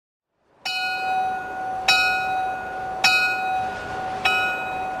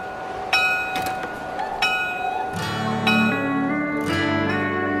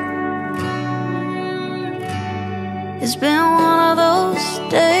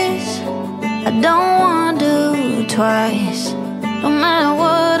I don't wanna do twice. No matter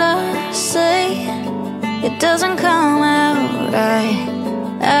what I say, it doesn't come out right.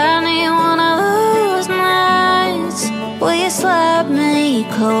 I need one of those nights where you slap me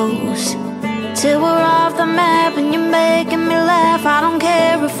close till we're off the map and you're making me laugh. I don't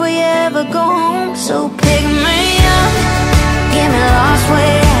care if we ever go home. So pick me up, get me lost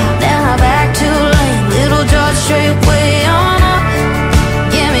way out, then I'm back too late. Little George Strait way on up.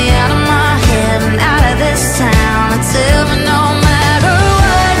 Get me out of my head and out of this town, and tell me no matter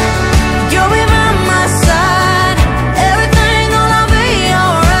what, you'll be by my side. Everything gonna be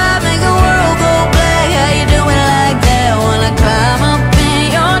alright. Make the world go black. How you do it like that? When I climb up in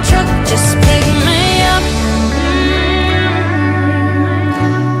your truck, just pick me up.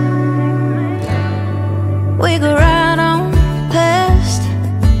 We go right on past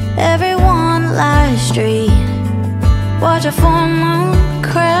every one live street, watch a full moon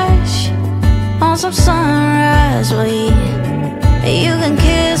crash on some sunrise weed. You can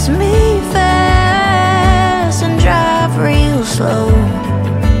kiss me fast and drive real slow.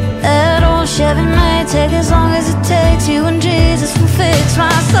 That old Chevy may take as long as it takes. You and Jesus will fix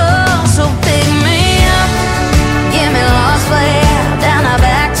my soul. So pick me up, get me lost way out, down our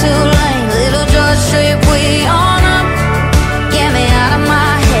back too lane. Little George Strait way on up. Get me out of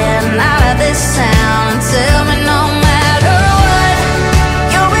my head and out of this town, and tell me no matter what,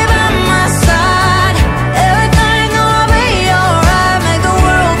 you'll be by my side. Everything gonna be alright. Make the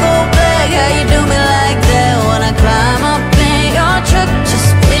world go black. How you do me like that? When I climb up in your truck, just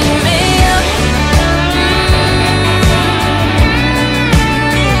pick me up.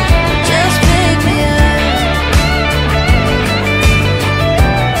 Just pick me up.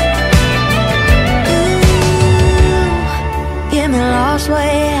 Ooh, get me lost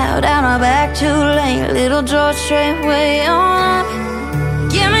way out, down our back too late. Little George Strait way on up.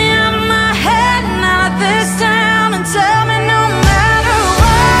 Get me out of my head and out of this town, and tell me no matter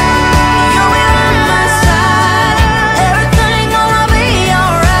what, you'll be on my side. Everything gonna be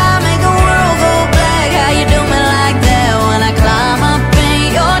alright. Make the world go black. How you do me like that? When I climb up in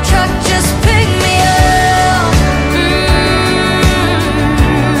your truck, just pick me up.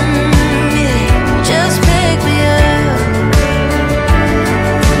 Yeah. Just pick me up.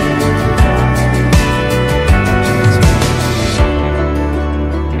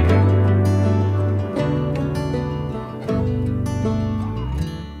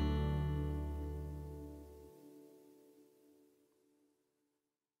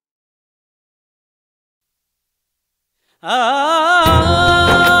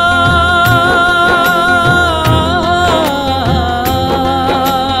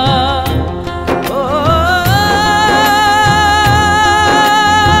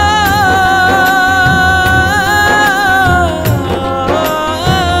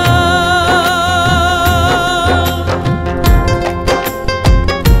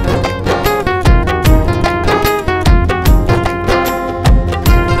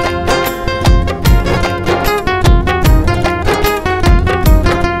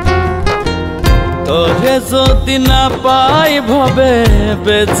 যদি না পাই ভবে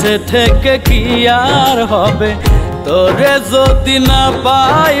বেঁচে থেকে কি আর হবে। তোরে যদি না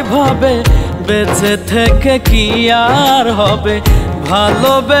পাই ভবে বেঁচে থেকে কি আর হবে।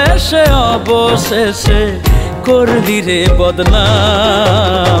 ভালোবেসে অবশেষে করলি রে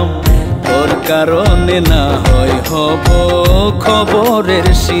বদনাম। তোর কারণে না হয় হব খবরের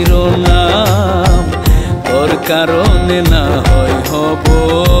শিরোনাম। তোর কারণে না হয় হব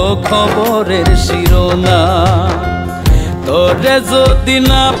খবরের শিরোনাম। তোরে যদি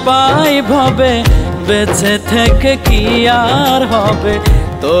না পাই ভবে বেঁচে থেকে কি আর হবে।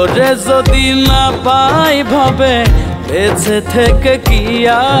 তোরে যদি না পাই ভবে বেঁচে থেকে কি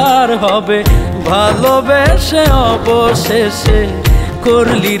আর হবে। ভালোবেসে অবশেষে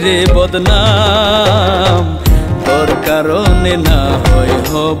করলি রে বদনাম। তোর কারণে না হয়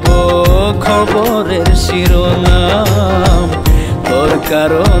হব খবরের শিরোনাম। তোর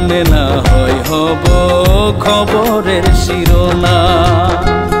কারণে না হয় হব খবরের শিরোনাম।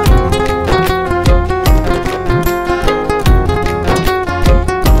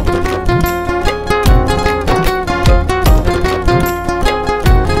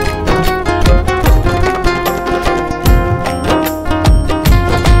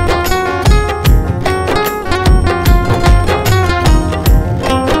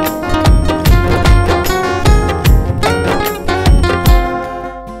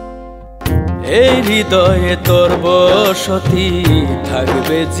 এই হৃদয়ে তোর বসতি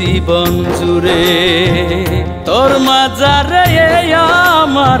থাকবে জীবন জুড়ে। তোর মাজারে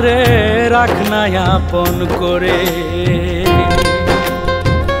আমারে রাখ না আপন করে।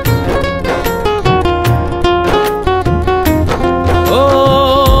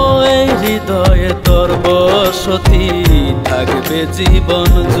 থাকবে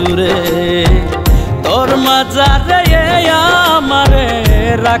জীবন জুড়ে। তোর মাজারে আমারে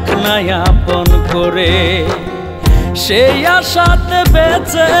রাখ না আপন করে, সেই আশাতে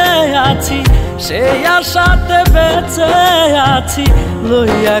বেঁচে আছি, সেই আশাতে বেঁচে আছি,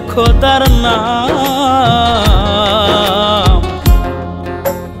 লইয়া খোদার নাম।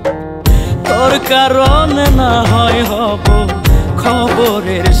 তোর কারণে না হয় হব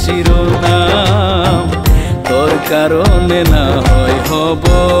খবরের শিরোনাম, তোর কারণে না হয় হব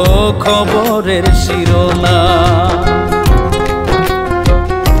খবরের শিরোনাম।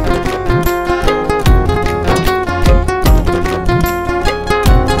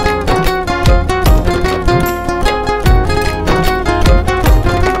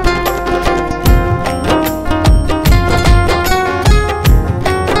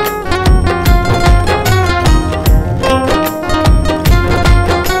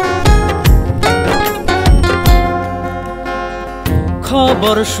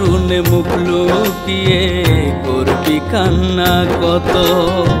 খবর শুনে মুখ লুকিয়ে করবি কান্না কত,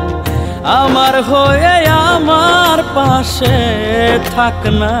 আমার হয়ে আমার পাশে থাক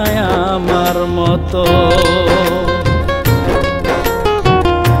না আমার মতো।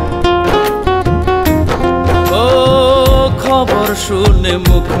 ও খবর শুনে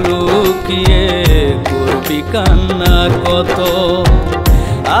মুখ লুকিয়ে করবি কান্না কত,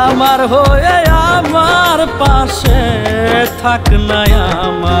 আমার হয়ে আমার পাশে থাক না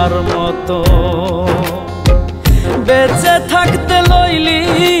আমার মতো। বেঁচে থাকতে লইলি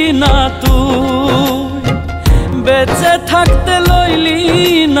না তুই, বেঁচে থাকতে লইলি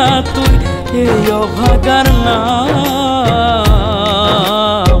না তুই এই অভাগার নাম।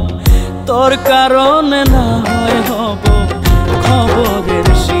 তোর কারণে না হয় হব খবর